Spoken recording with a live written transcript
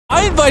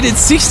invited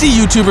 60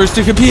 YouTubers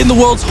to compete in the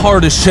world's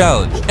hardest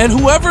challenge. And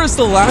whoever is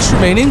the last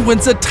remaining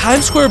wins a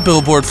Times Square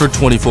billboard for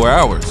 24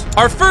 hours.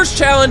 Our first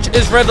challenge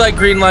is red light,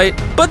 green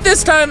light, but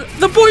this time,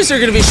 the boys are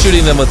gonna be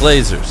shooting them with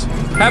lasers.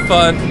 Have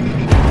fun.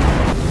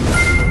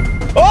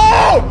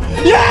 Oh!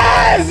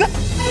 Yes!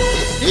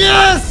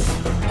 Yes!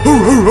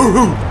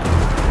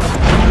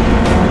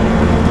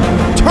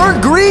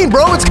 Turn green,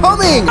 bro, it's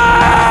coming!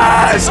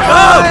 Yes!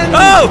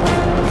 Oh!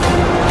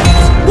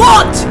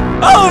 What?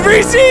 Oh,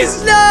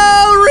 Reese's!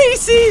 No,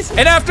 Reese's!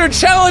 And after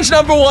challenge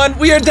number 1,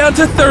 we are down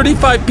to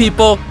 35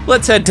 people.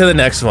 Let's head to the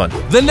next one.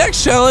 The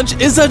next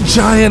challenge is a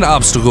giant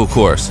obstacle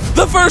course.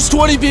 The first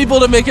 20 people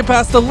to make it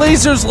past the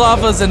lasers,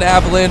 lavas, and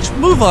avalanche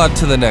move on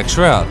to the next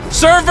round.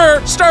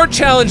 Server, start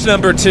challenge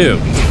number 2.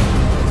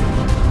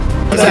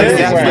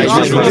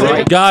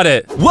 Got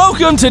it.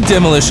 Welcome to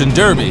Demolition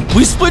Derby.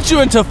 We split you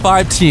into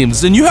 5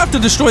 teams, and you have to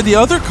destroy the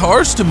other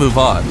cars to move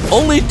on.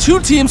 Only 2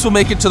 teams will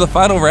make it to the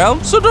final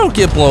round, so don't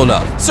get blown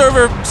up.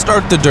 Server,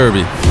 start the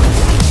derby.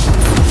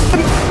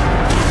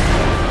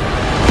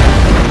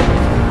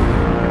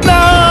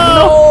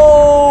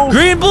 No!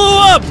 Green blew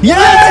up!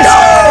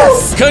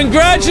 Yes!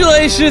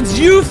 Congratulations,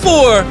 you 4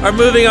 are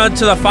moving on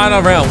to the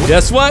final round.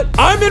 Guess what?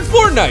 I'm in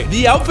Fortnite.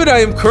 The outfit I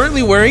am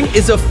currently wearing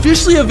is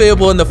officially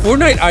available in the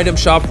Fortnite item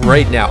shop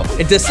right now.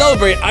 And to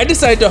celebrate, I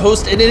decided to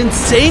host an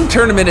insane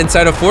tournament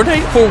inside of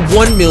Fortnite for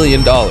 $1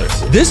 million.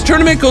 This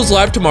tournament goes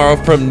live tomorrow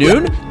from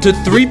noon to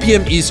 3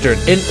 p.m. Eastern.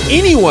 And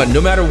anyone, no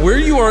matter where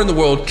you are in the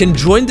world, can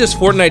join this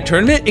Fortnite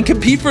tournament and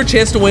compete for a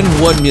chance to win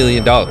 $1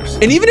 million.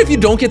 And even if you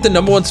don't get the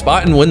 #1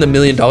 spot and win the $1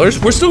 million,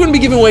 we're still gonna be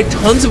giving away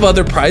tons of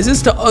other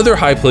prizes to other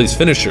high place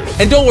finishers.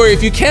 And don't worry,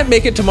 if you can't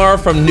make it tomorrow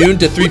from noon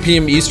to 3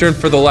 p.m. Eastern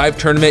for the live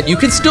tournament, you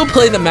can still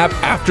play the map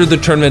after the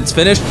tournament's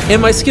finished,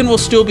 and my skin will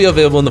still be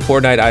available in the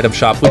Fortnite item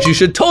shop, which you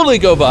should totally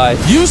go buy.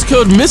 Use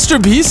code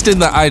MrBeast in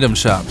the item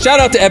shop. Shout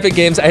out to Epic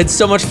Games. I had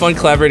so much fun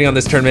collaborating on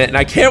this tournament, and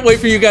I can't wait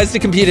for you guys to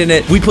compete in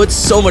it. We put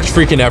so much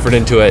freaking effort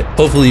into it.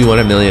 Hopefully you win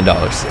 $1 million.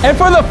 And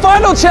for the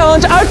final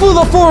challenge, I flew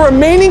the 4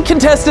 remaining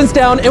contestants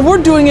down, and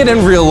we're doing it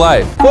in real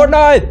life.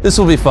 Fortnite, this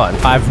will be fun.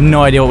 I have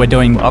no idea what we're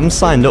doing. I'm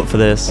signed up for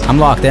this. I'm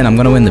locked in. I'm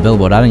gonna win the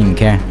billboard. I don't even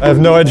care. I have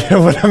no idea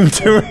what I'm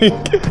doing,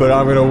 but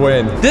I'm gonna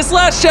win. This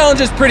last challenge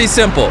is pretty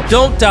simple.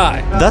 Don't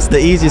die. That's the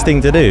easiest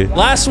thing to do.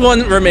 Last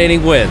one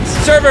remaining wins.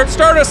 Server,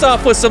 start us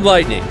off with some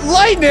lightning.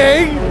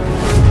 Lightning!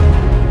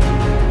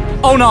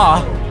 Oh,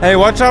 nah. Hey,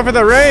 watch out for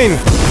the rain.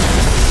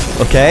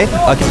 Okay.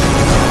 Okay.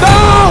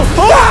 No!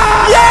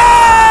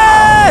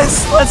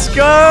 Yes! Let's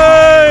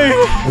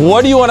go!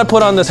 What do you want to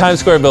put on the Times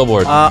Square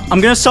billboard?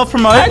 I'm gonna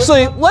self-promote.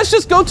 Actually, let's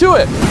just go to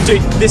it.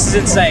 Dude, this is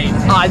insane.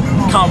 I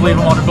can't believe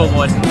I'm on a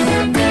billboard.